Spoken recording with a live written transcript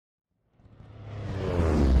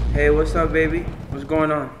Hey, what's up, baby? What's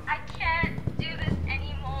going on? I can't do this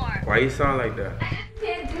anymore. Why you sound like that? I just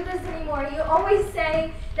can't do this anymore. You always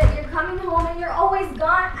say that you're coming home and you're always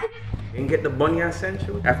gone. You didn't get the bunny I sent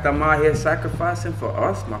you? After I'm out here sacrificing for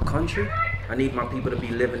us, my country, I need my people to be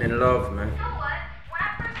living in love, man. You know what? When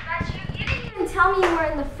I first met you, you didn't even tell me you were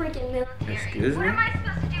in the freaking military. Excuse me? What am I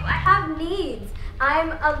supposed to do? I have needs.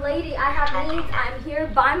 I'm a lady. I have needs. I'm here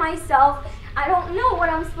by myself. I don't know what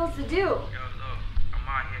I'm supposed to do. Yo, look, I'm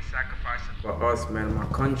out here sacrificing for us, man, my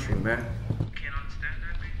country, man. You can't understand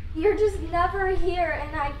that, baby? You're just never here,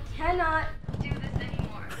 and I cannot do this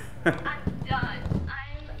anymore. I'm done.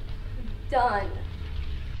 I'm done.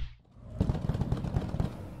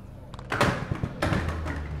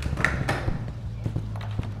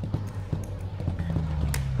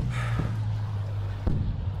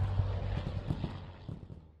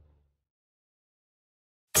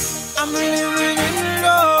 I'm living in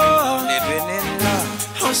love, living in love.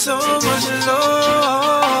 Oh, so much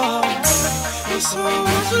love, oh, so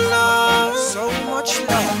much love, so much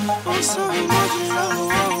love, oh, so much love.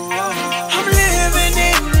 I'm living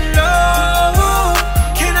in love.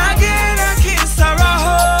 Can I get a kiss or a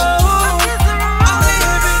hug? I'm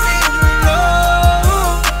living in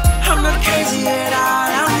love. I'm not crazy at all.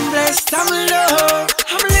 I'm blessed. I'm loved.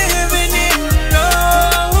 I'm living in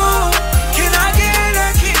love. Can I get a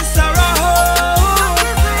kiss or a hug?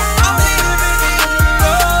 I'm living in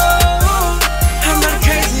love. I'm not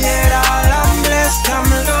crazy at all. I'm blessed. I'm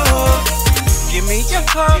loved. Give me your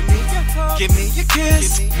hug. Give me your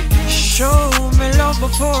kiss. Show me love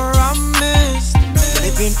before I miss.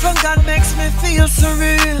 Living for God makes me feel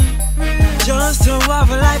surreal. Just to have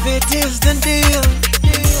a life, it is the deal.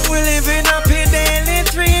 We're living up in daily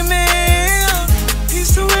 3 meals.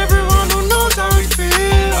 Peace to everyone who knows how we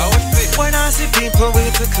feel. When I see people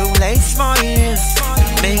with a Kool-Aid smile,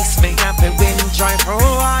 makes me happy when joy for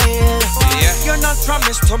a while. You're not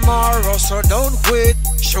promised tomorrow, so don't quit.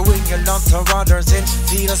 Showing your love to others and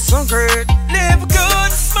feel so great. Live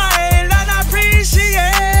good, smile and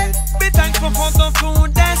appreciate. Be thankful for the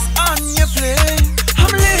food that's on your plate.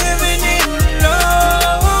 I'm living in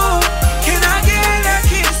love. Can I get a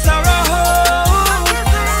kiss or a hug?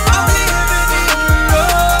 I'm living in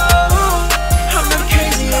love. I'm not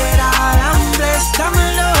crazy at all. I'm blessed. I'm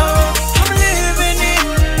loved. I'm living in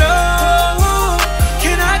love.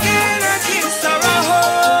 Can I get a kiss or a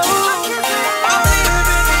hug? I'm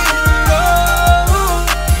living in love.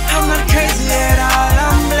 I'm not crazy at all.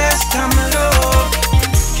 I'm blessed. I'm loved.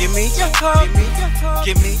 Give me your hug.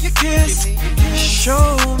 Give me your kiss.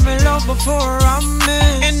 Show me love before I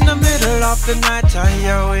miss. In the middle of the night I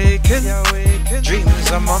awaken.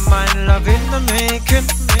 Dreams on my mind, love in the making.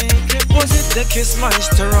 Was it the kiss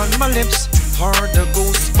moisture on my lips? Or the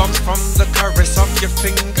goosebumps from the caress of your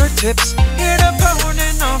fingertips? Hear the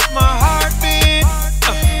pounding of my heartbeat.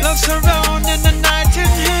 Love surrounding the night in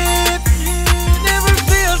heat. Never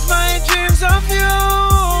feels my dreams of you.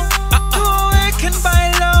 Awakened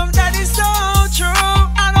by love that is so true.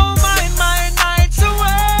 I don't mind my nights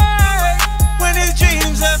away when it's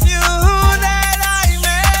dreams of you that I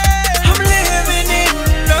made. I'm living in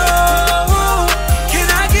love. Can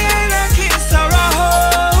I get a kiss or a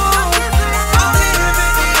hug? I'm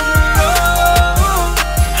living in love.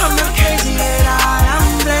 I'm not crazy at all. I'm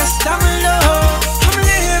blessed. I'm loved. I'm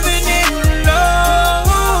living in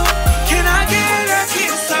love. Can I get a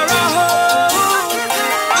kiss or a hug?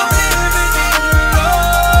 I'm living in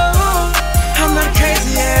love. I'm not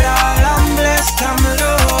crazy at all. I'm blessed. I'm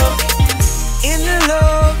loved. In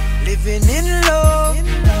love, living in love.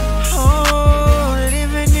 Oh,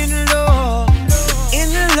 living in love. In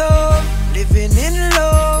love, living in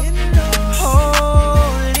love.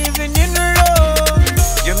 Oh, living in love.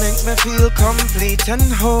 You make me feel complete and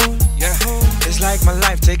whole. It's like my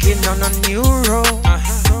life taking on a new road.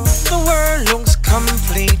 The world looks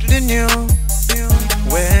completely new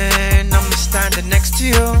when I'm standing next to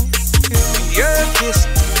you. Your kiss,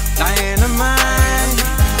 I